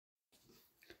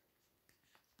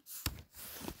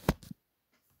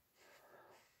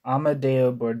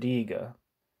Amadeo Bordiga,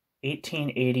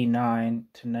 1889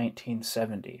 to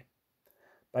 1970,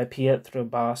 by Pietro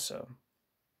Basso.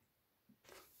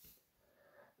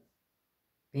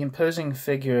 The imposing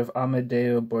figure of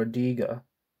Amadeo Bordiga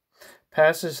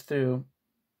passes through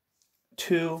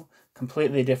two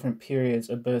completely different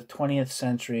periods of both 20th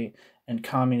century and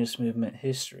communist movement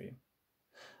history.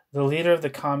 The leader of the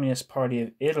Communist Party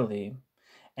of Italy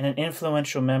and an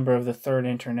influential member of the Third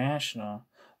International,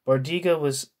 Bordiga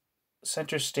was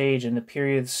center stage in the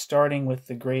period starting with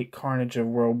the great carnage of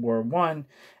World War I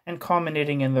and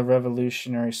culminating in the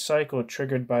revolutionary cycle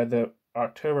triggered by the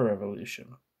October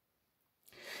Revolution.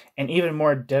 An even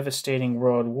more devastating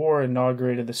world war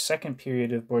inaugurated the second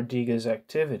period of Bordiga's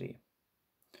activity,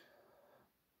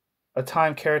 a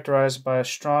time characterized by a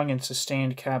strong and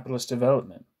sustained capitalist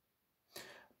development.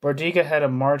 Bordiga had a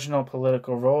marginal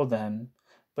political role then,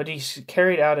 but he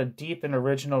carried out a deep and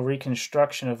original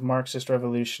reconstruction of Marxist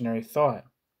revolutionary thought.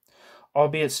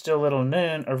 Albeit still little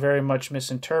known or very much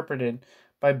misinterpreted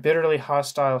by bitterly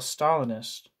hostile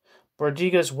Stalinists,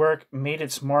 Bordiga's work made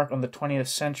its mark on the 20th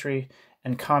century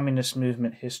and communist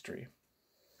movement history.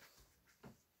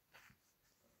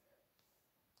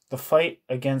 The Fight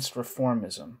Against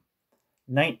Reformism,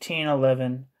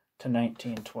 1911 to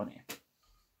 1920.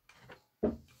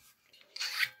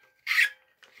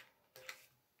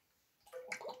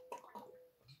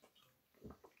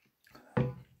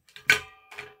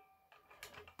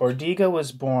 Bordiga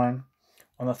was born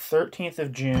on the 13th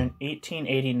of June,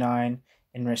 1889,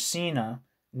 in Messina,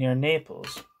 near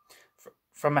Naples,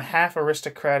 from a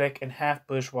half-aristocratic and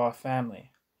half-bourgeois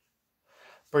family.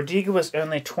 Bordiga was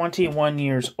only 21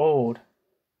 years old.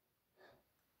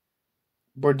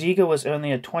 Bordiga was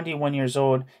only a 21 years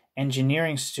old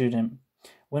engineering student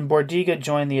when Bordiga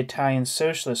joined the Italian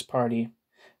Socialist Party,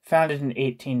 founded in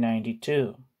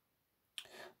 1892.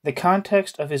 The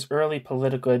context of his early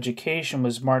political education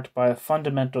was marked by a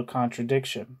fundamental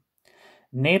contradiction.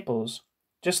 Naples,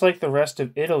 just like the rest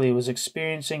of Italy, was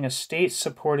experiencing a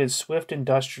state-supported swift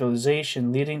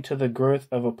industrialization leading to the growth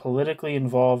of a politically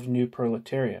involved new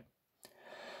proletariat.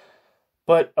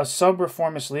 But a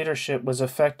sub-reformist leadership was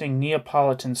affecting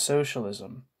Neapolitan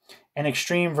socialism, an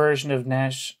extreme version of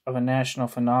a national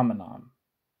phenomenon.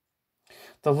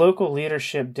 The local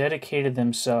leadership dedicated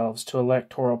themselves to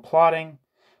electoral plotting,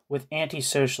 with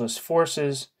anti-socialist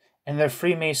forces, and their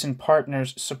Freemason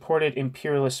partners supported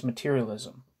imperialist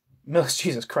materialism.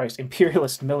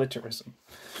 Imperialist militarism.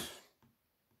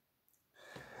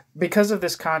 Because of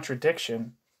this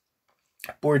contradiction,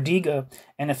 Bordiga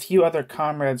and a few other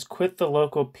comrades quit the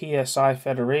local PSI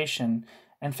Federation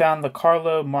and found the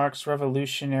Carlo Marx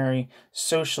Revolutionary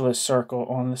Socialist Circle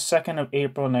on the 2nd of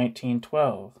April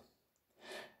 1912.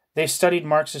 They studied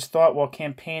Marxist thought while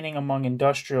campaigning among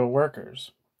industrial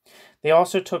workers. They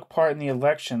also took part in the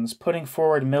elections, putting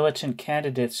forward militant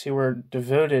candidates who were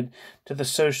devoted to the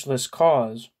socialist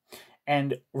cause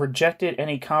and rejected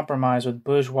any compromise with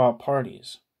bourgeois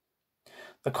parties.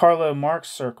 The Carlo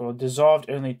Marx Circle dissolved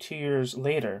only 2 years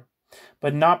later,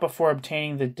 but not before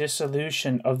obtaining the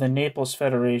dissolution of the Naples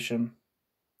Federation.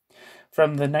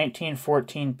 From the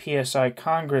 1914 PSI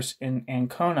Congress in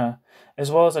Ancona,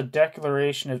 as well as a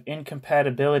declaration of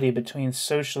incompatibility between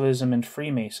socialism and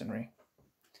Freemasonry.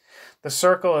 The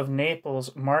Circle of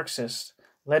Naples Marxists,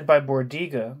 led by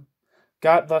Bordiga,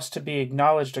 got thus to be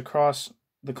acknowledged across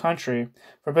the country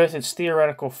for both its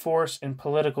theoretical force and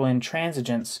political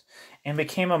intransigence, and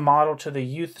became a model to the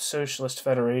Youth Socialist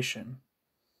Federation.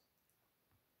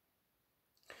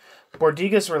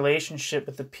 Bordiga's relationship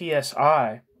with the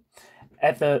PSI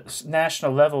at the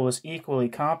national level was equally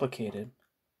complicated.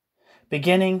 The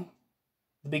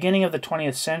beginning of the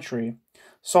 20th century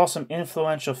saw some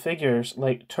influential figures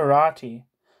like Turati,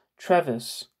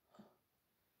 Trevis,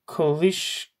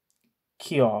 Kolishkioff,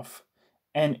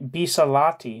 and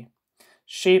Bisalati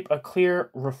shape a clear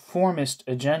reformist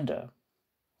agenda.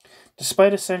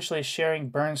 Despite essentially sharing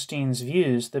Bernstein's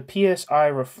views, the PSI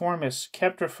reformists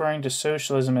kept referring to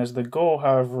socialism as the goal,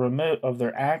 however remote, of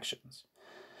their actions.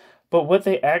 But what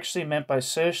they actually meant by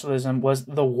socialism was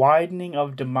the widening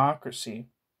of democracy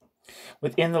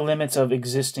within the limits of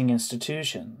existing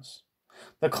institutions.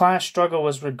 The class struggle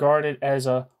was regarded as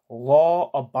a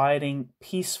law-abiding,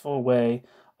 peaceful way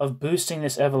of boosting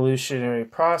this evolutionary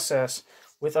process,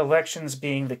 with elections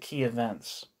being the key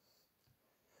events.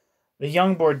 The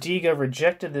young Bordiga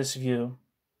rejected this view,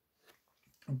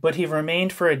 but he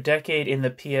remained for a decade in the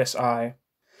PSI,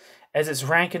 as its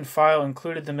rank and file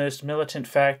included the most militant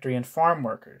factory and farm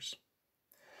workers.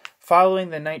 Following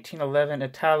the 1911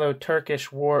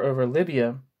 Italo-Turkish War over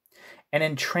Libya, an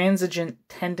intransigent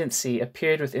tendency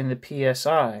appeared within the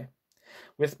PSI,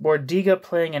 with Bordiga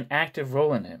playing an active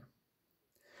role in it.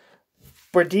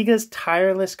 Bordiga's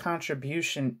tireless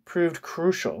contribution proved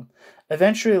crucial,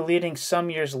 eventually leading some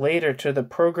years later to the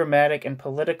programmatic and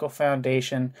political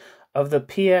foundation of the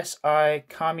PSI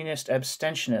Communist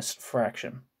Abstentionist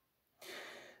fraction.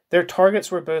 Their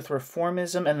targets were both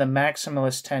reformism and the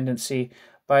maximalist tendency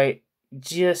by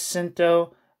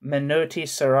Giacinto Menotti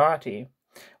Cerati,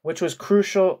 which was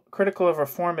critical of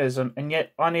reformism and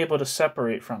yet unable to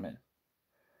separate from it.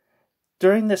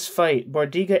 During this fight,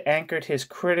 Bordiga anchored his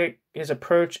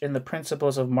approach in the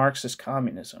principles of Marxist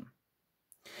communism.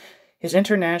 His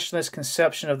internationalist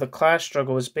conception of the class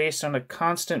struggle was based on a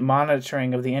constant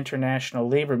monitoring of the international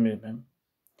labor movement.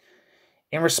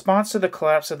 In response to the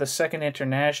collapse of the Second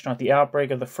International at the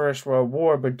outbreak of the First World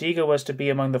War, Bordiga was to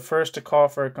be among the first to call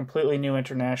for a completely new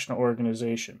international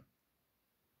organization.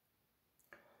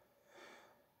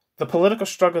 The political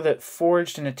struggle that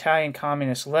forged an Italian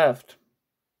communist left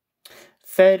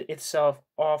fed itself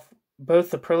off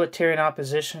both the proletarian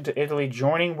opposition to Italy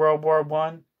joining World War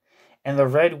I and the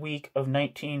Red Week of June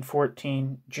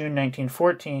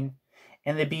 1914,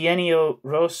 and the Biennio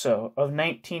Rosso of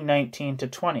 1919 to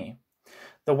 20,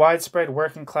 the widespread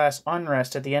working class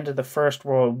unrest at the end of the First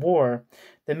World War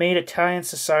that made Italian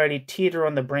society teeter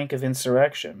on the brink of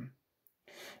insurrection.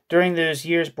 During those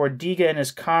years, Bordiga and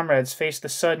his comrades faced the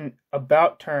sudden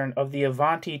about-turn of the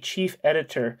Avanti chief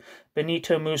editor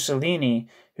Benito Mussolini,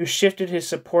 who shifted his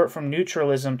support from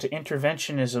neutralism to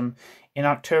interventionism in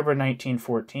October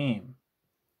 1914.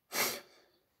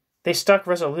 They stuck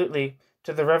resolutely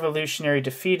to the revolutionary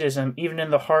defeatism even in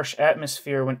the harsh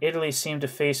atmosphere when Italy seemed to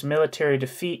face military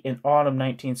defeat in autumn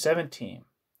 1917.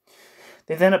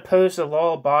 They then opposed the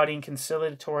law-abiding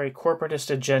conciliatory corporatist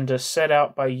agenda set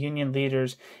out by union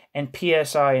leaders and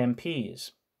PSI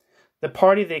MPs. The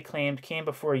party, they claimed, came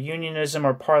before unionism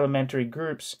or parliamentary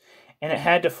groups, and it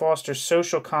had to foster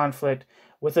social conflict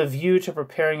with a view to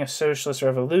preparing a socialist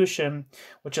revolution,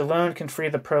 which alone can free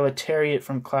the proletariat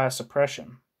from class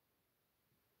oppression.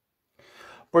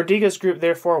 Bordiga's group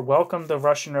therefore welcomed the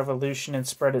Russian Revolution and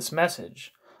spread its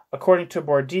message. According to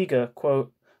Bordiga,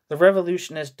 quote, "The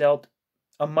revolution has dealt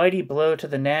a mighty blow to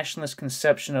the nationalist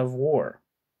conception of war,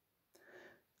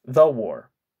 the war,"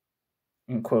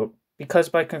 end quote, because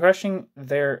by crushing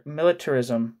their own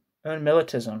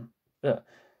militarism, the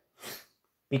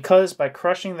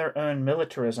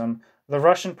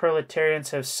Russian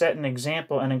proletarians have set an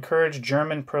example and encouraged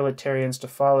German proletarians to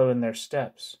follow in their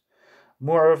steps.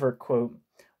 Moreover, quote,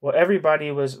 "while everybody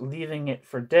was leaving it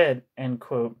for dead," end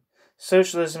quote,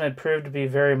 socialism had proved to be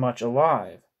very much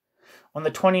alive. On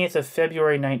the 20th of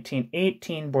February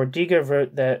 1918, Bordiga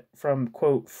wrote that from,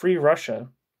 quote, "Free Russia,"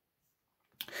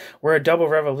 where a double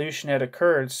revolution had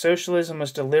occurred, socialism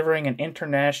was delivering an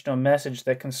international message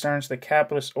that concerns the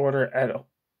capitalist order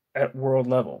at world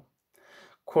level.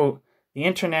 Quote, "The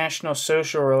international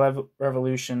social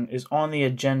revolution is on the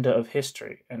agenda of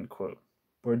history," end quote,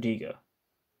 Bordiga.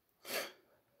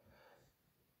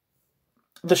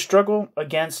 The struggle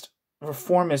against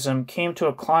reformism came to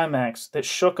a climax that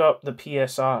shook up the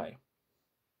PSI.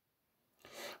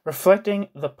 Reflecting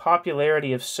the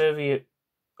popularity of Soviet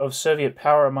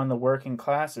power among the working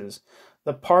classes,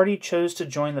 the party chose to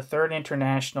join the Third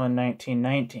International in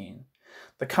 1919.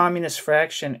 The Communist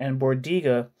fraction and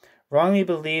Bordiga wrongly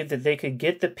believed that they could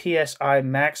get the PSI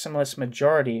maximalist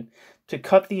majority to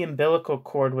cut the umbilical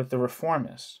cord with the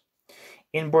reformists.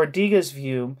 In Bordiga's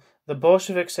view, the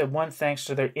Bolsheviks had won thanks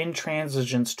to their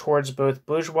intransigence towards both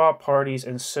bourgeois parties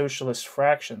and socialist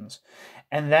fractions,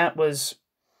 and that was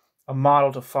a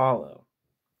model to follow.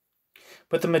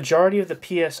 But the majority of the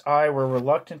PSI were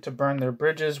reluctant to burn their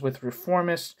bridges with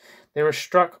reformists. They were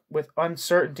struck with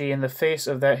uncertainty in the face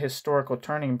of that historical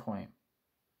turning point.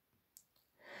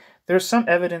 There is some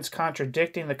evidence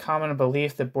contradicting the common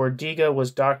belief that Bordiga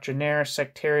was doctrinaire,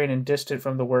 sectarian, and distant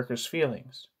from the workers'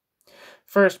 feelings.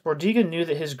 First, Bordiga knew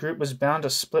that his group was bound to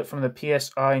split from the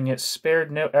PSI and yet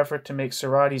spared no effort to make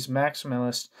Cerati's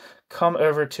maximalists come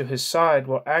over to his side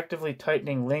while actively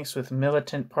tightening links with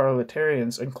militant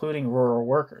proletarians, including rural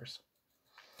workers.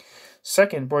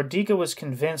 Second, Bordiga was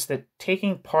convinced that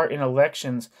taking part in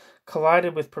elections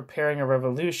collided with preparing a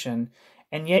revolution,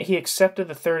 and yet he accepted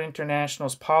the Third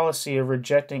International's policy of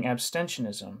rejecting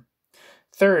abstentionism.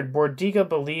 Third, Bordiga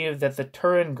believed that the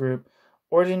Turin group,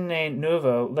 Ordine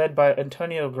Nuovo, led by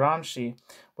Antonio Gramsci,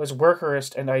 was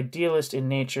workerist and idealist in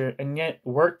nature, and yet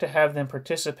worked to have them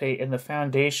participate in the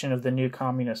foundation of the new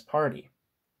Communist Party.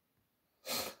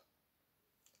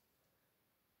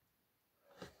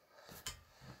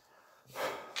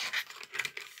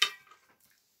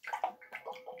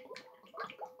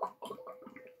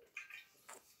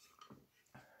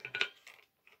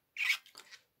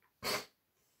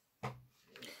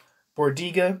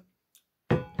 Bordiga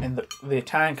and the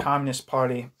Italian Communist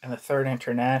Party and the Third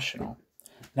International,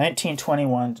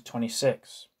 1921 to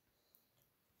 26.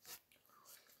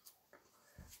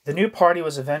 The new party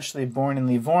was eventually born in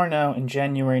Livorno in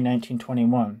January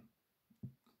 1921.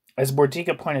 As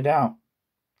Bordiga pointed out,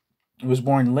 it was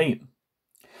born late.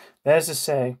 That is to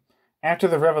say, after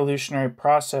the revolutionary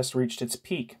process reached its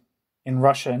peak in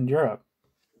Russia and Europe.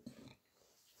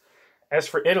 As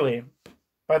for Italy,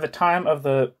 by the time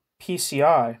the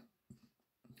PCI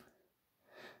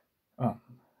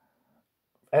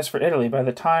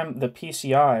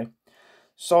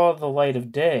saw the light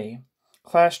of day,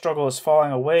 class struggle was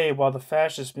falling away while the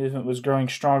fascist movement was growing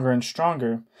stronger and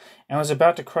stronger and was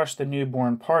about to crush the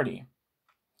newborn party.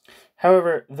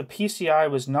 However, the PCI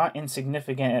was not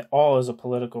insignificant at all as a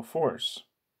political force.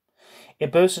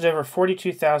 It boasted over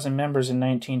 42,000 members in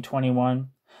 1921,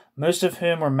 most of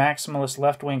whom were maximalist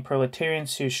left-wing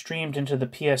proletarians who streamed into the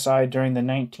PSI during the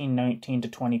 1919 to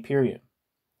 20 period.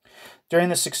 During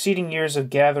the succeeding years of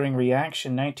gathering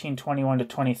reaction, 1921 to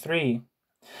 23,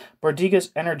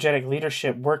 Bordiga's energetic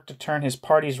leadership worked to turn his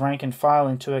party's rank and file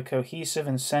into a cohesive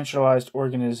and centralized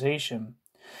organization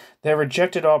that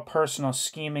rejected all personal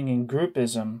scheming and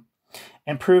groupism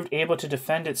and proved able to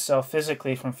defend itself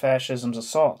physically from fascism's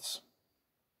assaults.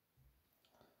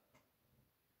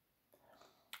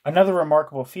 Another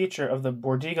remarkable feature of the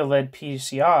Bordiga-led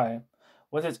PCI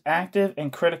was its active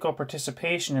and critical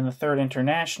participation in the Third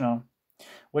International,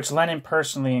 which Lenin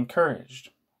personally encouraged.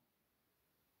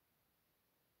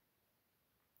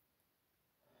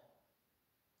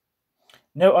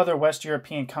 No other West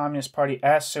European Communist Party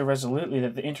asked so resolutely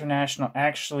that the International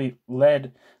actually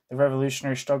led the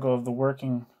revolutionary struggle of the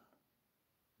working.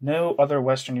 No other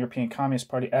Western European Communist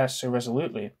Party asked so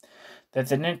resolutely that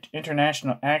the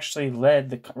International actually led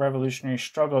the revolutionary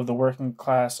struggle of the working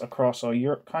class across all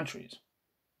Europe countries.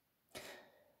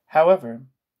 However,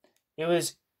 it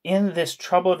was in this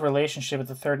troubled relationship with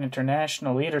the Third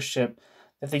International leadership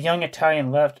that the young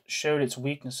Italian left showed its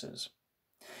weaknesses.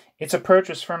 Its approach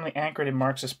was firmly anchored in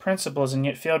Marxist principles and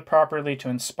yet failed properly to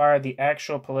inspire the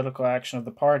actual political action of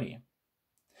the party.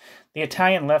 The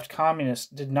Italian left communists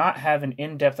did not have an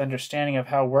in-depth understanding of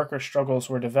how worker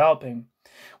struggles were developing,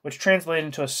 which translated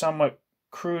into a somewhat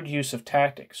crude use of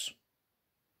tactics.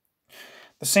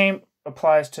 The same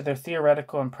applies to their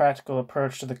theoretical and practical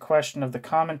approach to the question of the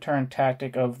Comintern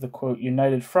tactic of the, quote,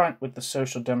 united front with the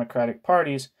social democratic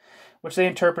parties, which they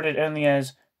interpreted only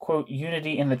as, quote,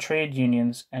 unity in the trade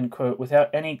unions, end quote, without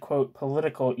any, quote,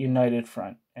 political united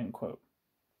front, end quote.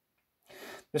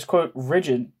 This, quote,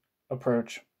 rigid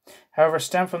approach, however,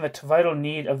 stemmed from the vital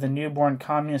need of the newborn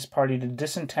Communist Party to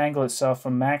disentangle itself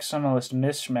from maximalist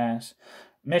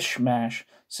mishmash,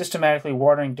 systematically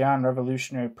watering down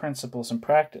revolutionary principles and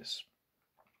practice.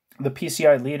 The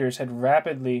PCI leaders had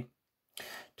rapidly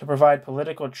to provide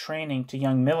political training to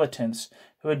young militants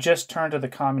who had just turned to the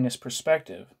communist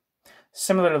perspective.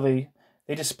 Similarly,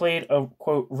 they displayed a,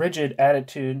 quote, rigid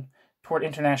attitude toward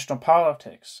international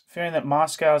politics, fearing that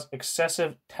Moscow's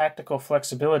excessive tactical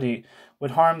flexibility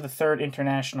would harm the Third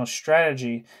International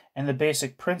strategy and the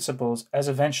basic principles, as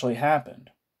eventually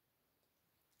happened.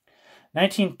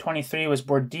 1923 was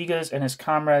Bordiga's and his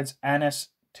comrades' annus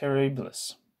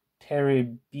terribilis.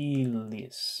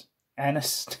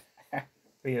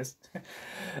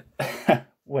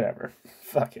 Whatever.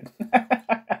 Fucking.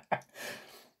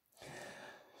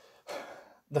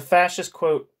 The fascist,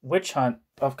 quote, witch hunt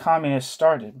of communists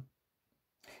started,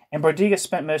 and Bordiga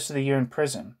spent most of the year in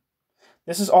prison.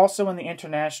 This is also when the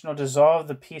International dissolved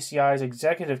the PCI's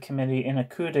executive committee in a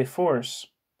coup de force,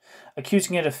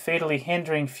 accusing it of fatally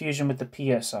hindering fusion with the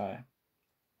PSI.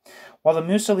 While the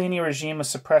Mussolini regime was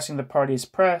suppressing the party's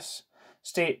press,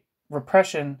 state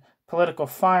repression, political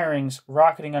firings,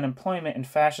 rocketing unemployment, and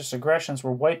fascist aggressions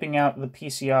were wiping out the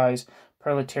PCI's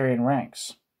proletarian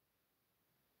ranks.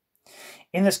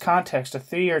 In this context, a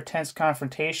 3-year tense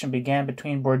confrontation began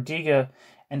between Bordiga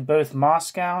and both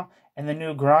Moscow and the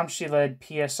new Gramsci-led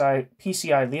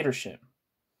PCI leadership.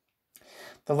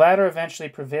 The latter eventually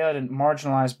prevailed and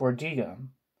marginalized Bordiga.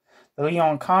 The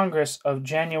Lyon Congress of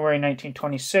January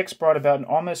 1926 brought about an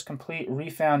almost complete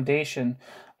refoundation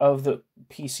of the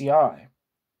PCI.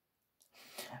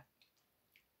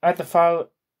 At the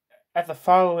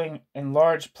following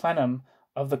enlarged plenum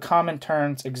of the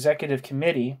Comintern's Executive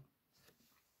Committee,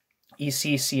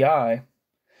 ECCI,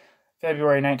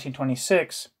 February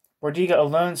 1926, Bordiga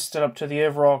alone stood up to the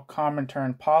overall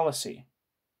Comintern policy,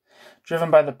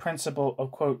 driven by the principle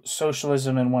of, quote,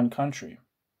 socialism in one country.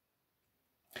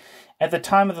 At the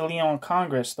time of the Lyon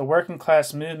Congress, the working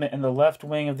class movement and the left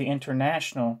wing of the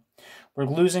International were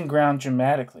losing ground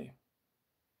dramatically.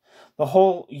 The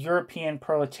whole European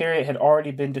proletariat had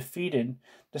already been defeated,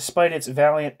 despite its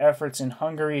valiant efforts in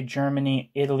Hungary,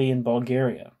 Germany, Italy, and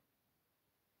Bulgaria.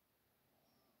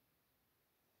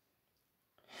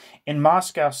 In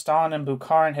Moscow, Stalin and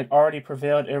Bukharin had already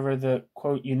prevailed over the,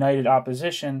 quote, united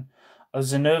opposition of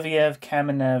Zinoviev,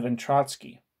 Kamenev, and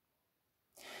Trotsky.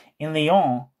 In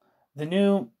Lyon, the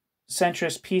new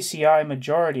centrist PCI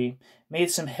majority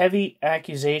made some heavy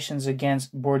accusations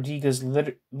against Bordiga's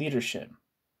leadership,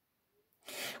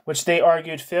 which they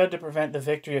argued failed to prevent the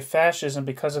victory of fascism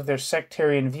because of their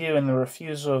sectarian view and the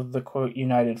refusal of the, quote,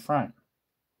 united front.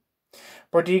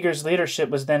 Bordiga's leadership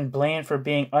was then blamed for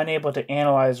being unable to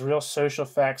analyze real social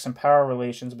facts and power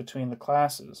relations between the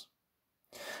classes.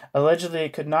 Allegedly,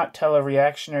 it could not tell a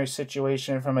reactionary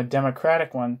situation from a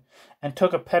democratic one, and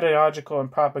took a pedagogical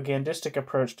and propagandistic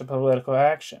approach to political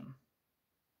action.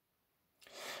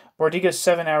 Bordiga's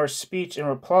 7-hour speech in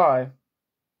reply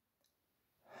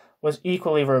was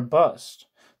equally robust.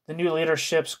 The new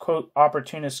leadership's, quote,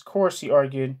 opportunist course, he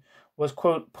argued, was,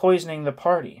 quote, poisoning the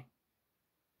party,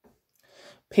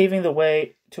 paving the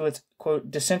way to its, quote,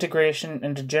 disintegration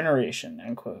and degeneration,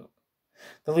 end quote.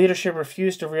 The leadership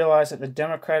refused to realize that the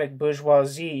democratic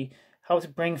bourgeoisie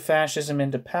helped bring fascism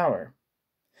into power.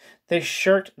 They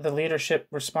shirked the leadership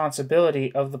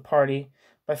responsibility of the party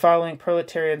by following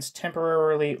proletarians'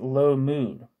 temporarily low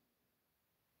mood.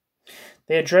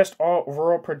 They addressed all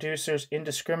rural producers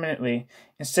indiscriminately.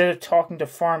 Instead of talking to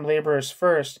farm laborers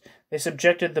first, they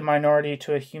subjected the minority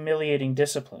to a humiliating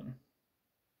discipline.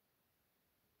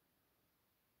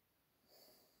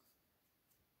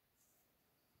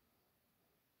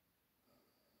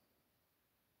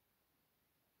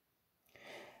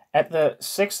 At the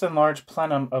sixth and large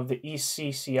plenum of the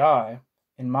ECCI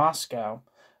in Moscow,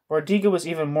 Bordiga was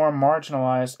even more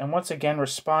marginalized and once again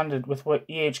responded with what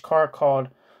E.H. Carr called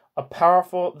a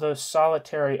powerful though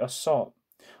solitary assault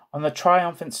on the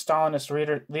triumphant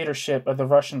Stalinist leadership of the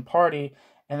Russian Party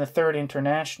and the Third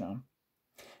International.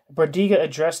 Bordiga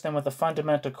addressed them with a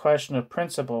fundamental question of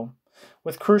principle,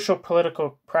 with crucial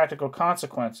political practical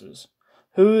consequences.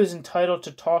 Who is entitled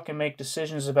to talk and make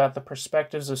decisions about the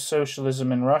perspectives of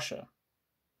socialism in Russia?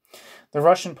 The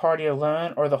Russian Party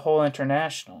alone or the whole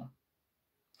International?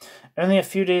 Only a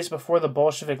few days before, the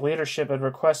Bolshevik leadership had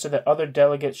requested that other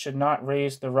delegates should not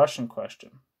raise the Russian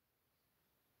question.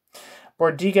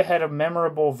 Bordiga had a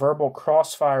memorable verbal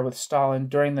crossfire with Stalin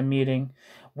during the meeting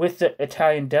with the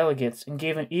Italian delegates and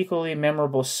gave an equally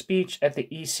memorable speech at the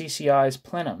ECCI's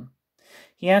plenum.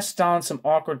 He asked Stalin some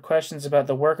awkward questions about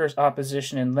the workers'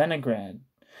 opposition in Leningrad,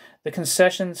 the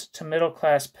concessions to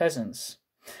middle-class peasants,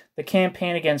 the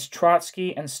campaign against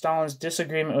Trotsky, and Stalin's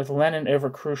disagreement with Lenin over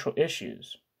crucial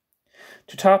issues.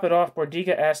 To top it off,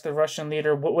 Bordiga asked the Russian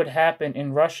leader what would happen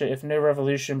in Russia if no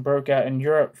revolution broke out in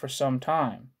Europe for some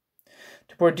time.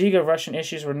 To Bordiga, Russian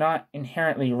issues were not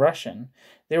inherently Russian.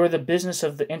 They were the business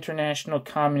of the international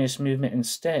communist movement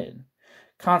instead.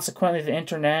 Consequently, the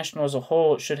International as a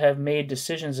whole should have made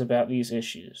decisions about these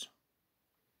issues.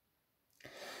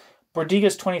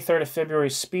 Bordiga's 23rd of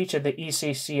February speech at the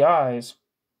ECCI's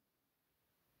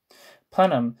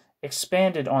plenum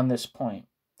expanded on this point,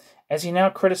 as he now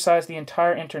criticized the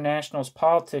entire International's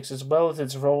politics as well as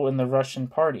its role in the Russian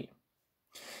Party.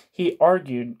 He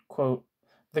argued, quote,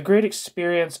 the great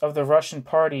experience of the Russian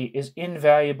Party is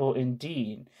invaluable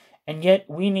indeed, and yet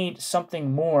we need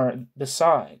something more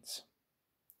besides.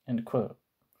 End quote.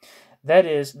 That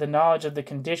is, the knowledge of the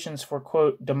conditions for,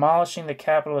 quote, demolishing the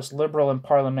capitalist liberal and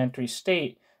parliamentary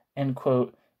state, end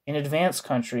quote, in advanced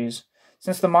countries,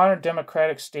 since the modern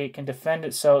democratic state can defend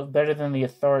itself better than the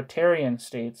authoritarian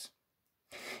states,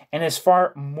 and is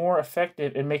far more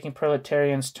effective in making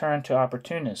proletarians turn to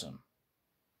opportunism.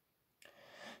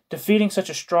 Defeating such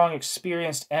a strong,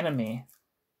 experienced enemy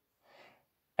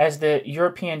as the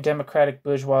European democratic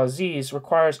bourgeoisies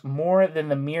requires more than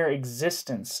the mere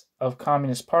existence of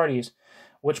communist parties,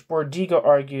 which Bordiga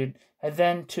argued had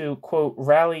then to, quote,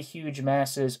 rally huge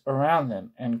masses around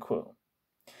them, end quote.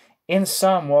 In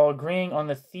sum, while agreeing on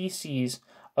the theses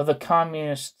of the Third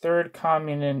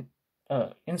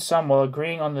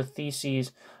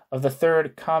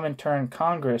Comintern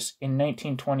Congress in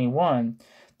 1921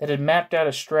 that had mapped out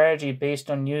a strategy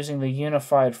based on using the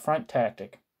unified front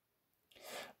tactic,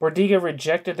 Bordiga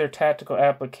rejected their tactical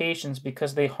applications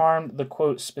because they harmed the,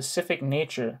 quote, specific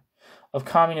nature of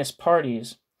communist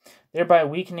parties, thereby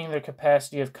weakening their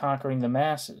capacity of conquering the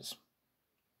masses.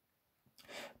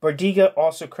 Bordiga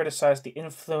also criticized the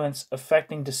influence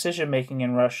affecting decision-making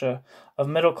in Russia of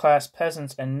middle-class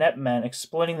peasants and net men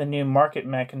exploiting the new market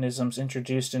mechanisms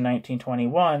introduced in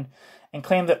 1921 and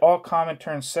claimed that all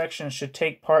Comintern sections should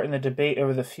take part in the debate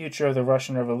over the future of the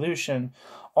Russian Revolution,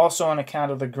 also on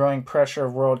account of the growing pressure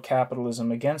of world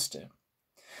capitalism against it.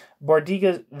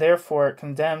 Bordiga therefore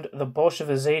condemned the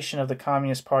Bolshevization of the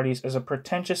Communist parties as a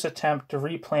pretentious attempt to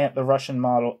replant the Russian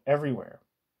model everywhere.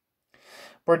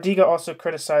 Bordiga also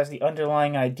criticized the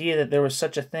underlying idea that there was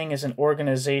such a thing as an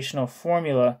organizational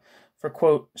formula for,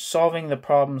 quote, solving the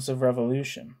problems of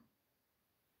revolution.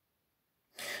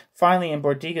 Finally, in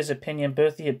Bordiga's opinion,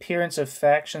 both the appearance of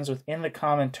factions within the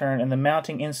Comintern and the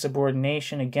mounting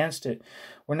insubordination against it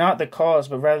were not the cause,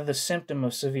 but rather the symptom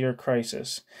of severe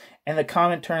crisis, and the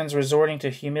Comintern's resorting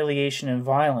to humiliation and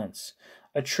violence,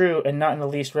 a true and not in the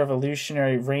least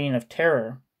revolutionary reign of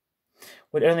terror,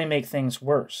 would only make things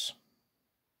worse.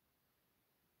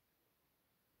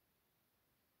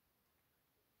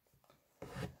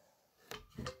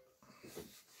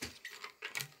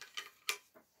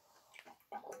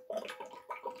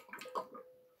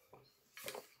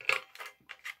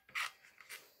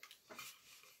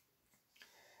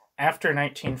 After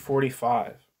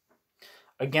 1945,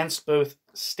 against both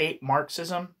state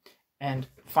Marxism and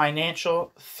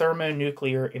financial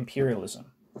thermonuclear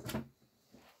imperialism.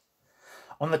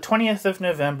 On the 20th of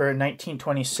November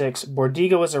 1926,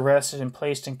 Bordiga was arrested and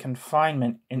placed in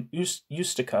confinement in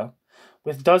Ustica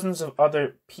with dozens of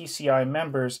other PCI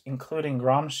members, including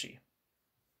Gramsci.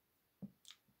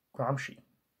 I can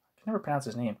never pronounce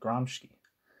his name, Gramsci.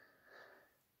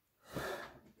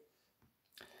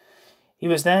 He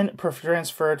was then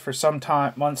transferred for some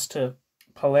months to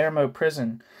Palermo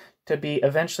prison to be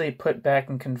eventually put back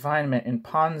in confinement in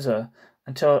Ponza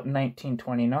until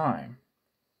 1929.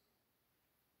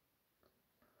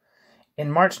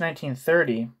 In March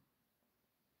 1930,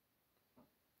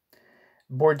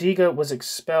 Bordiga was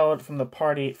expelled from the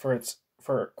party for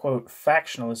quote,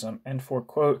 factionalism and for,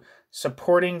 quote,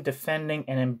 supporting, defending,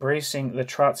 and embracing the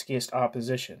Trotskyist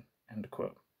opposition, end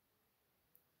quote.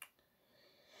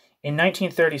 In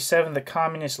 1937, the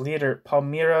communist leader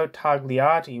Palmiro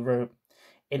Togliatti wrote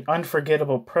in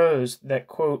unforgettable prose that,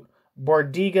 quote,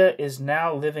 Bordiga is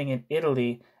now living in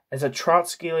Italy as a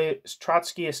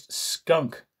Trotskyist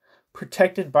skunk,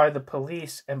 protected by the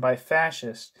police and by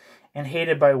fascists, and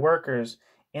hated by workers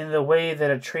in the way that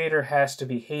a traitor has to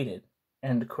be hated,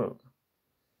 end quote.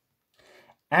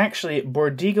 Actually,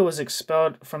 Bordiga was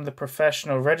expelled from the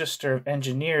professional register of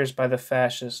engineers by the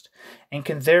fascists and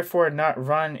can therefore not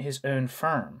run his own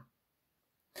firm.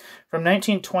 From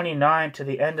 1929 to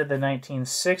the end of the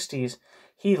 1960s,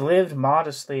 he lived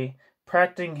modestly,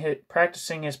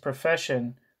 practicing his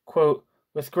profession, quote,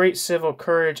 with great civil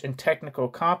courage and technical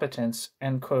competence,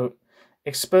 end quote,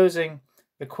 exposing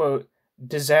the, quote,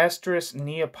 disastrous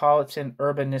Neapolitan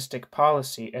urbanistic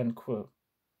policy, end quote.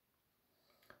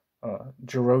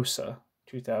 Gerosa,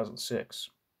 2006.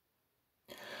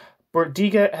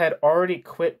 Bordiga had already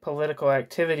quit political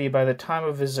activity by the time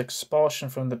of his expulsion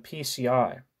from the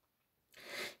PCI.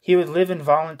 He would live in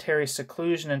voluntary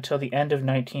seclusion until the end of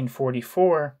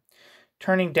 1944,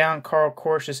 turning down Karl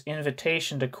Korsch's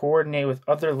invitation to coordinate with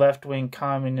other left-wing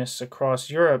communists across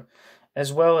Europe,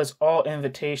 as well as all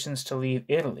invitations to leave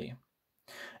Italy.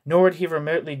 Nor would he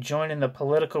remotely join in the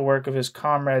political work of his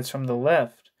comrades from the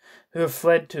left, who had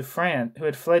fled to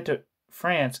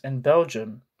France and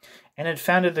Belgium, and had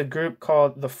founded the group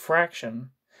called The Fraction,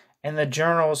 and the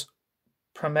journals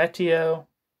Prometeo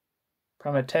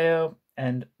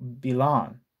and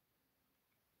Bilan.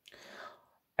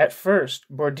 At first,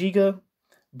 Bordiga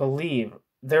believed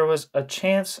there was a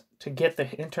chance to get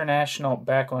the International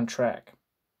back on track,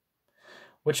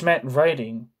 which meant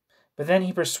writing, but then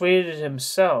he persuaded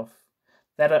himself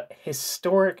that a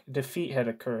historic defeat had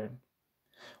occurred,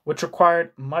 which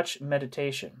required much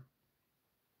meditation.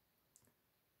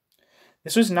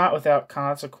 This was not without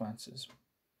consequences.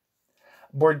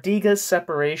 Bordiga's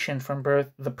separation from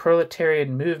both the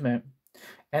proletarian movement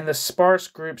and the sparse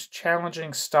groups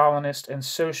challenging Stalinist and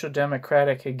social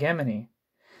democratic hegemony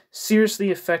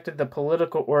seriously affected the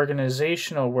political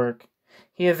organizational work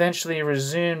he eventually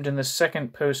resumed in the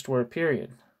second post-war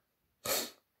period.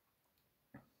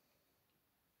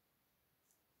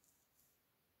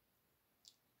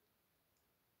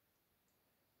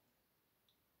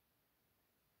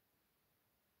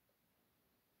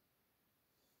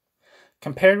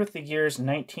 Compared with the years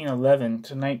 1911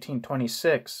 to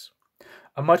 1926,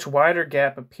 a much wider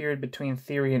gap appeared between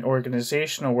theory and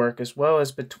organizational work, as well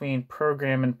as between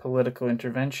program and political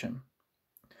intervention.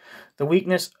 The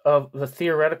weakness of the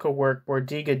theoretical work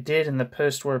Bordiga did in the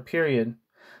post-war period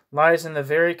lies in the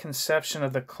very conception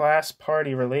of the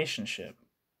class-party relationship.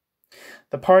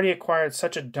 The party acquired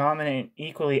such a dominant and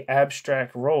equally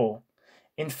abstract role.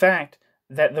 In fact,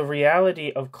 that the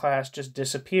reality of class just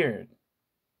disappeared.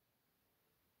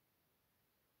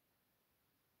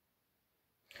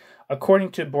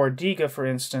 According to Bordiga, for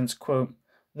instance, quote,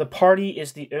 "The party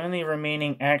is the only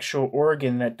remaining actual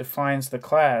organ that defines the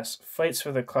class, fights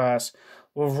for the class,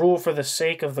 will rule for the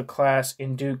sake of the class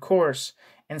in due course,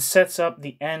 and sets up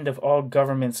the end of all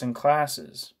governments and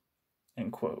classes."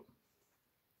 End quote.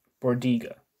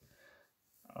 Bordiga,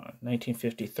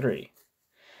 1953.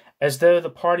 As though the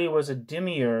party was a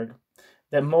demiurge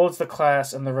that molds the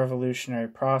class and the revolutionary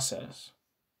process.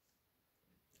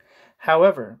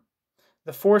 However,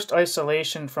 the forced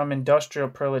isolation from industrial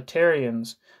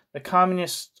proletarians, the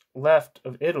communist left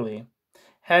of Italy,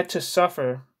 had to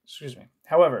suffer.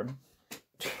 However,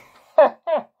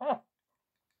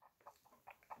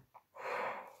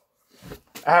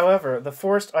 the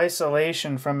forced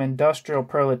isolation from industrial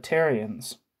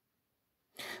proletarians,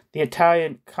 the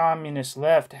Italian communist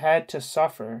left had to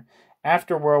suffer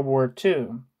after World War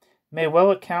II, may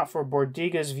well account for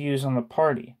Bordiga's views on the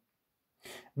party.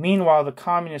 Meanwhile, the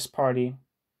Communist Party,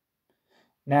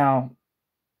 now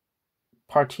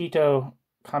Partito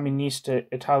Comunista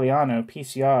Italiano,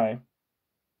 PCI,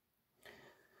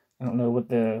 I don't know what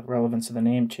the relevance of the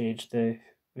name changed.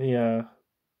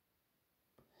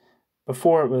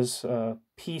 Before it was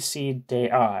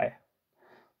PCDI,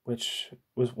 which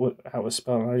was how it was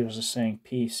spelled. I was just saying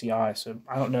PCI, so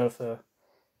I don't know if the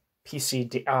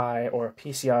PCDI or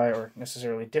PCI are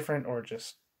necessarily different or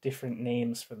just different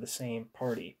names for the same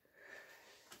party.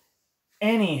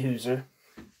 Anywhooser.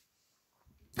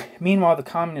 Meanwhile, the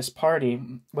Communist Party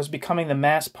was becoming the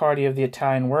mass party of the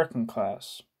Italian working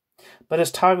class. But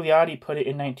as Togliatti put it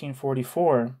in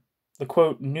 1944, the,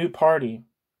 quote, new party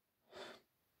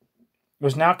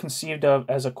was now conceived of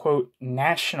as a, quote,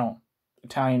 national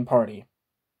Italian party,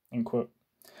 end quote,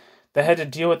 that had to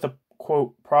deal with the,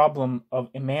 quote, problem of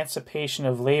emancipation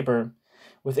of labor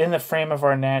within the frame of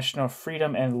our national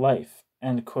freedom and life,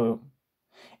 end quote,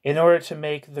 in order to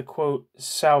make the, quote,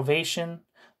 salvation,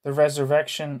 the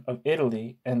resurrection of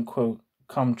Italy, end quote,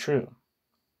 come true.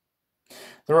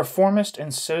 The reformist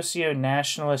and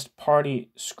socio-nationalist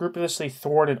party scrupulously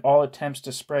thwarted all attempts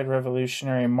to spread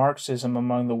revolutionary Marxism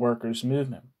among the workers'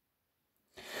 movement.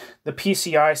 The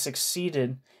PCI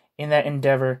succeeded in that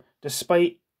endeavor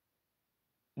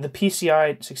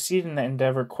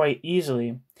quite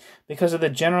easily because of the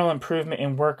general improvement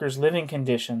in workers' living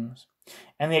conditions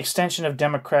and the extension of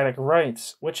democratic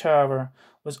rights, which, however,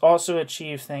 was also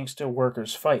achieved thanks to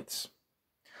workers' fights.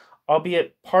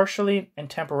 Albeit partially and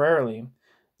temporarily,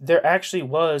 there actually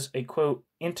was a, quote,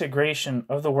 integration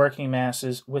of the working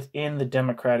masses within the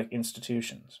democratic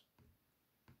institutions.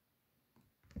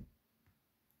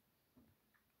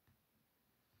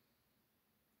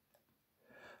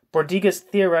 Bordiga's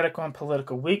theoretical and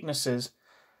political weaknesses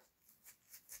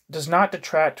does not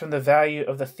detract from the value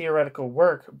of the theoretical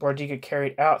work Bordiga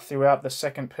carried out throughout the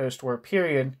second post-war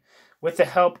period with the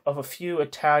help of a few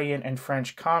Italian and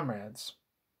French comrades.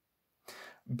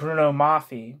 Bruno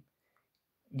Maffei,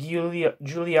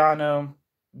 Giuliano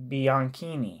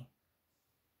Bianchini,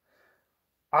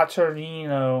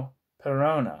 Ottorino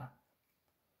Perona,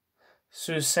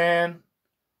 Suzanne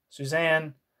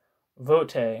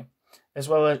Vote, as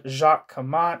well as Jacques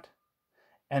Camat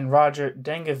and Roger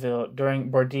Dengeville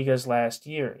during Bordiga's last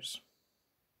years.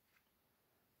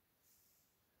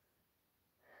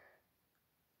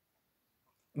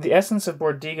 The essence of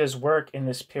Bordiga's work in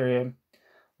this period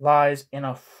lies in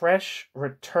a fresh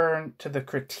return to the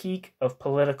critique of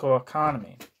political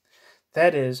economy.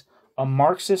 That is, a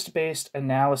Marxist-based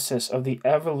analysis of the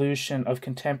evolution of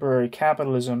contemporary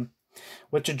capitalism,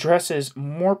 which addresses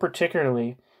more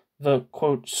particularly the,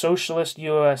 quote, socialist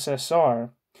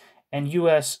USSR and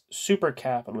U.S.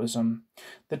 supercapitalism,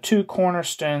 the two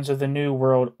cornerstones of the New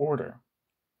World Order.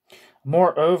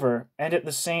 Moreover, and at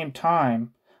the same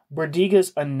time,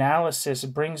 Bordiga's analysis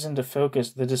brings into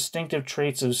focus the distinctive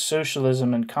traits of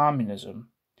socialism and communism,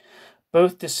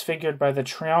 both disfigured by the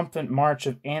triumphant march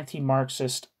of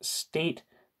anti-Marxist state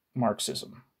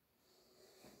Marxism.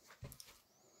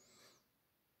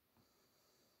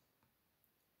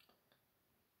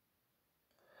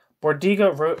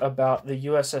 Bordiga wrote about the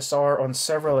USSR on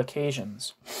several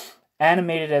occasions,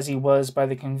 animated as he was by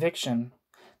the conviction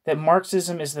that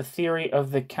Marxism is the theory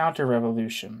of the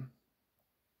counter-revolution.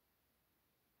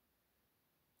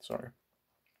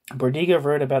 Bordiga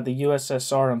wrote about the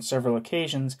USSR on several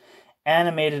occasions,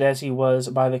 animated as he was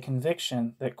by the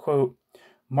conviction that, quote,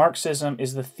 Marxism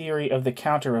is the theory of the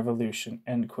counter-revolution,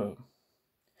 end quote.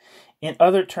 In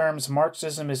other terms,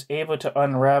 Marxism is able to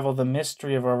unravel the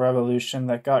mystery of a revolution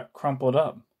that got crumpled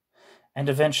up and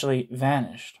eventually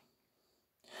vanished.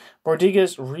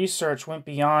 Bordiga's research went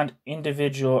beyond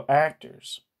individual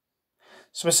actors,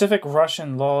 specific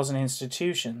Russian laws and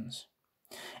institutions,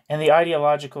 and the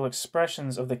ideological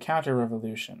expressions of the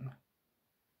counter-revolution.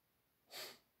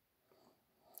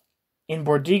 In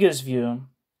Bordiga's view,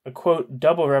 a quote,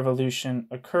 double revolution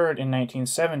occurred in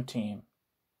 1917.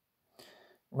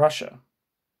 Russia.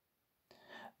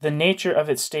 The nature of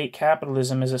its state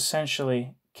capitalism is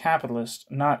essentially capitalist,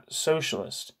 not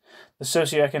socialist. The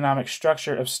socioeconomic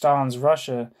structure of Stalin's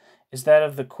Russia is that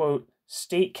of the quote,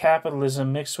 state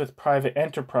capitalism mixed with private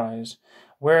enterprise,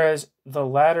 whereas the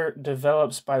latter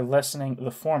develops by lessening the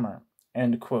former,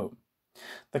 end quote.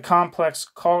 The complex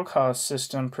kolkhoz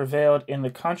system prevailing in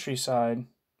the countryside,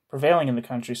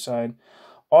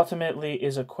 ultimately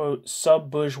is a quote,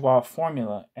 sub-bourgeois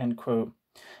formula, end quote,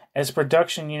 as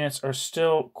production units are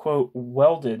still, quote,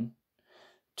 welded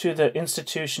to the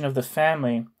institution of the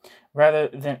family rather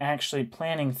than actually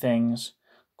planning things,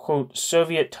 quote,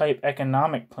 Soviet-type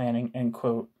economic planning, end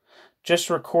quote, just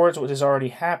records what has already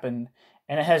happened,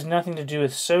 and it has nothing to do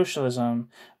with socialism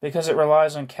because it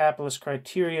relies on capitalist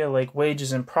criteria like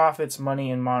wages and profits,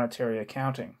 money, and monetary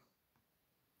accounting.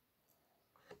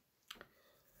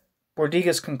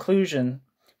 Bordiga's conclusion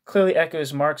clearly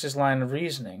echoes Marx's line of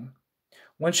reasoning.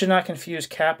 One should not confuse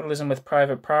capitalism with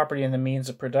private property and the means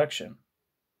of production.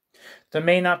 There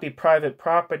may not be private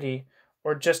property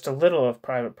or just a little of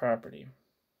private property.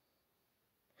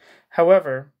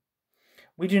 However,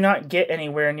 we do not get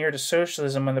anywhere near to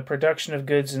socialism when the production of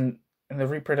goods and the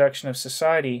reproduction of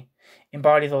society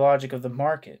embody the logic of the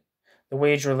market, the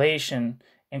wage relation,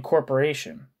 and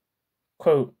corporation.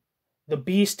 Quote, the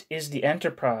beast is the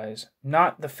enterprise,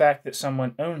 not the fact that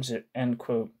someone owns it, end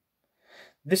quote.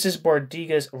 This is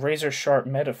Bordiga's razor-sharp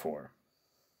metaphor.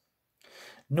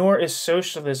 Nor is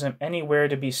socialism anywhere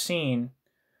to be seen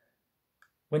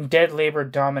when dead labor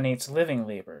dominates living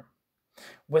labor,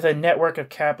 with a network of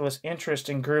capitalist interest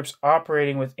in groups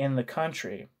operating within the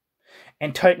country,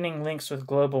 and tightening links with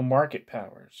global market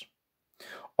powers.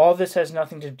 All this has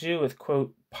nothing to do with,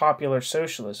 quote, popular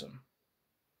socialism.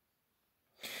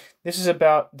 This is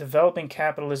about developing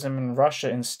capitalism in Russia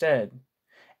instead,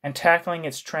 and tackling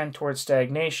its trend towards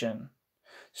stagnation.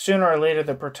 Sooner or later,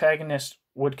 the protagonist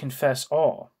would confess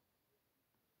all.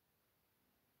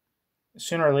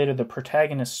 Sooner or later, the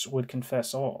protagonists would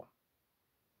confess all.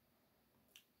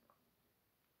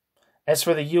 As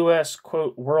for the U.S.,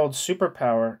 quote, world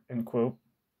superpower, end quote,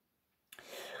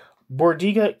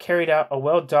 Bordiga carried out a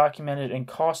well-documented and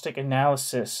caustic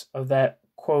analysis of that,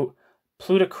 quote,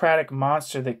 plutocratic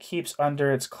monster that keeps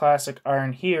under its classic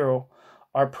iron heel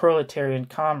our proletarian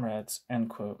comrades, end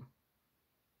quote.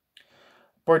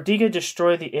 Bordiga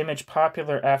destroyed the image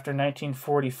popular after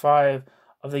 1945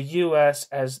 of the U.S.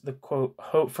 as the, quote,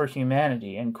 hope for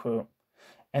humanity, end quote,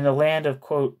 and the land of,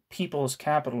 quote, people's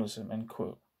capitalism, end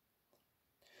quote.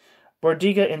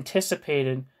 Bordiga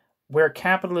anticipated where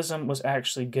capitalism was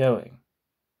actually going.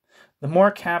 The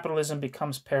more capitalism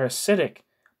becomes parasitic,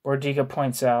 Bordiga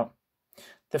points out,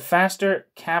 the faster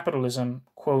capitalism,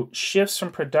 quote, shifts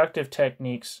from productive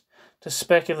techniques to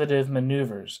speculative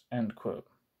maneuvers, end quote.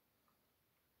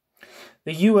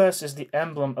 The U.S. is the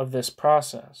emblem of this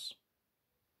process.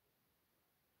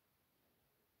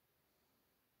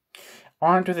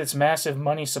 Armed with its massive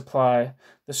money supply,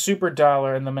 the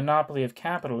superdollar, and the monopoly of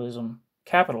capital,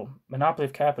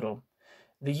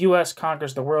 the U.S.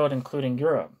 conquers the world, including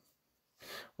Europe.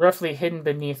 Roughly hidden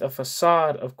beneath a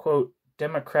facade of, quote,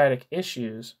 democratic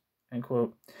issues, end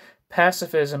quote,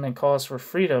 pacifism and calls for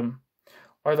freedom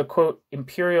are the, quote,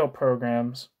 imperial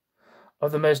programs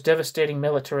of the most devastating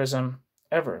militarism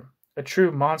ever, a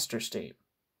true monster state.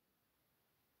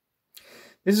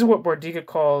 This is what Bordiga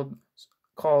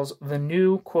calls the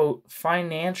new, quote,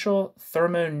 financial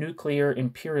thermonuclear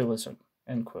imperialism,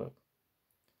 end quote.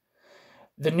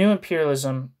 The new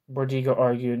imperialism, Bordiga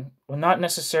argued, will not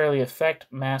necessarily affect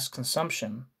mass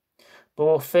consumption, but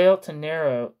will fail to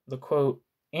narrow the, quote,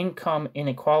 income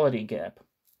inequality gap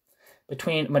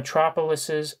between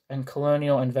metropolises and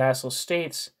colonial and vassal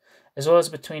states, as well as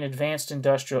between advanced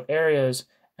industrial areas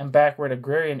and backward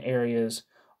agrarian areas,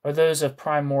 or those of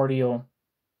primordial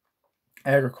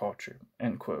agriculture,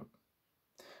 end quote.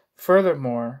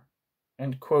 Furthermore,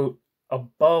 end quote,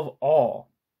 above all,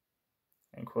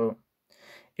 end quote,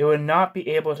 it would not be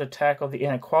able to tackle the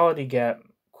inequality gap,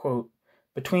 quote,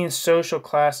 between social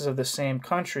classes of the same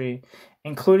country,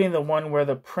 including the one where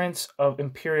the prince of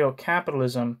imperial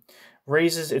capitalism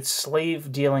raises its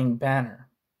slave-dealing banner,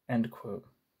 end quote.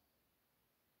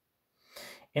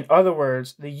 In other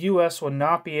words, the U.S. will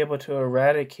not be able to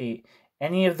eradicate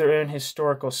any of their own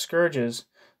historical scourges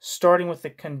starting with the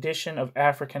condition of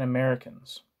African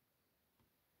Americans.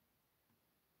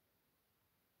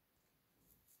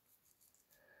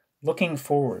 Looking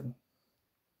forward.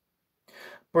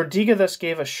 Bordiga thus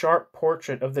gave a sharp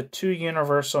portrait of the two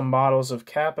universal models of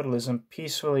capitalism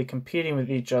peacefully competing with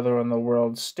each other on the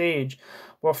world stage,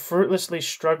 while fruitlessly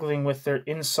struggling with their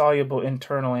insoluble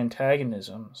internal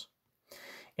antagonisms.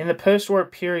 In the post-war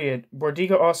period,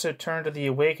 Bordiga also turned to the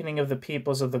awakening of the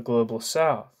peoples of the global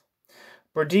South.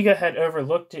 Bordiga had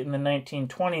overlooked it in the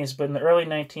 1920s, but in the early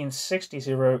 1960s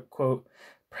he wrote, quote,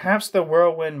 "Perhaps the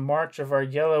whirlwind march of our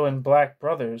yellow and black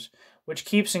brothers, which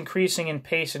keeps increasing in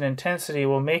pace and intensity,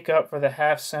 will make up for the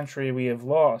half-century we have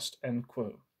lost." End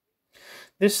quote.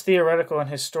 This theoretical and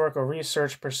historical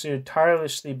research pursued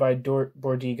tirelessly by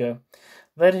Bordiga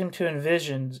led him to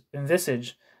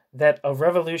envisage that a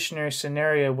revolutionary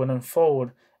scenario would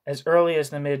unfold as early as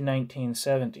the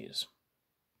mid-1970s.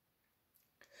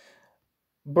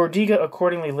 Bordiga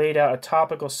accordingly laid out a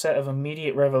topical set of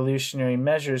immediate revolutionary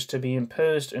measures to be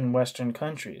imposed in Western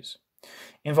countries,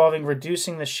 involving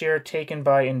reducing the share taken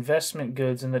by investment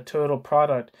goods in the total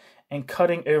product and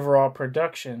cutting overall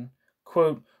production,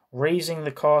 quote, "raising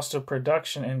the cost of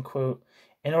production," end quote,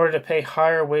 in order to pay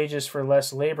higher wages for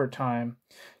less labor time,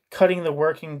 cutting the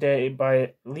working day by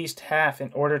at least half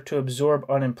in order to absorb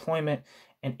unemployment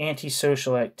and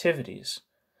antisocial activities,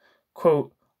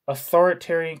 quote,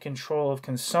 "authoritarian control of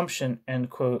consumption," end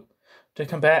quote, to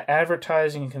combat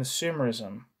advertising and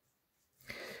consumerism,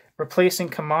 replacing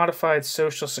commodified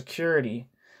social security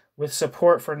with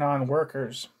support for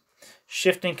non-workers,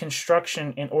 shifting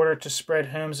construction in order to spread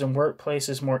homes and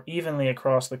workplaces more evenly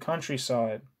across the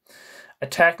countryside,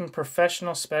 attacking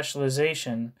professional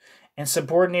specialization, and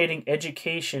subordinating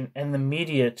education and the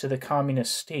media to the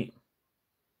communist state.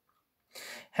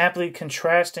 Happily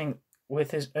contrasting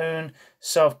with his own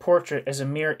self-portrait as a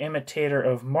mere imitator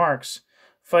of Marx,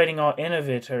 fighting all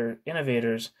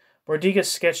innovators, Bordiga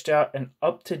sketched out an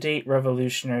up-to-date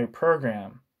revolutionary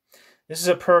program. This is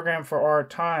a program for our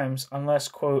times unless,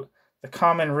 quote, "the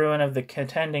common ruin of the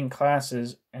contending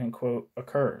classes," end quote,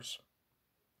 occurs.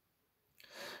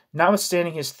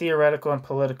 Notwithstanding his theoretical and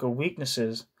political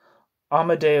weaknesses,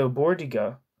 Amadeo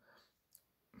Bordiga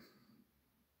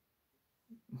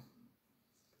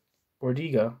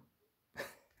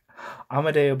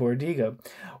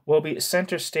will be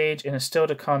center stage in a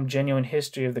still-to-come genuine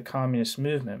history of the communist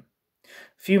movement.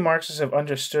 Few Marxists have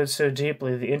understood so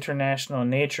deeply the international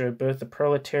nature of both the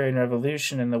proletarian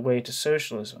revolution and the way to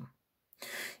socialism.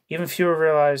 Even fewer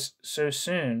realize so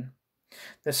soon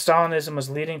that Stalinism was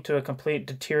leading to a complete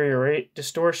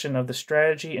distortion of the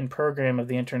strategy and program of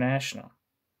the International.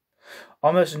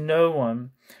 Almost no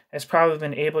one has probably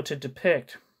been able to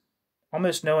depict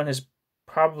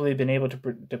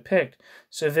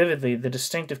so vividly the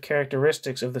distinctive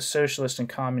characteristics of the socialist and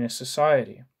communist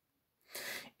society.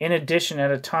 In addition,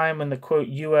 at a time when the, quote,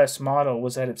 U.S. model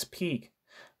was at its peak,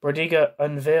 Bordiga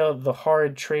unveiled the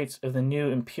horrid traits of the new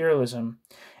imperialism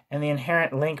and the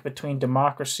inherent link between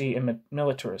democracy and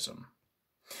militarism.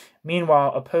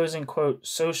 Meanwhile, opposing, quote,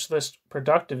 socialist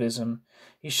productivism,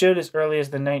 he showed as early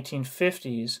as the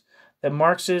 1950s that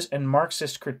Marx's and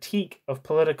Marxist critique of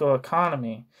political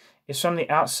economy is from the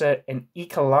outset an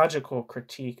ecological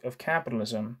critique of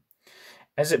capitalism,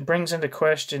 as it brings into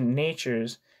question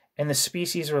nature's and the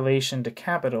species' relation to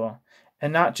capital,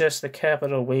 and not just the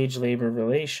capital-wage-labor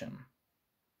relation.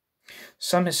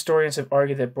 Some historians have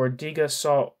argued that Bordiga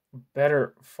saw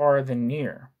better far than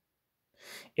near.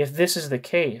 If this is the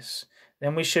case,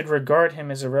 then we should regard him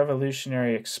as a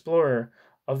revolutionary explorer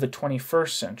of the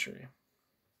 21st century.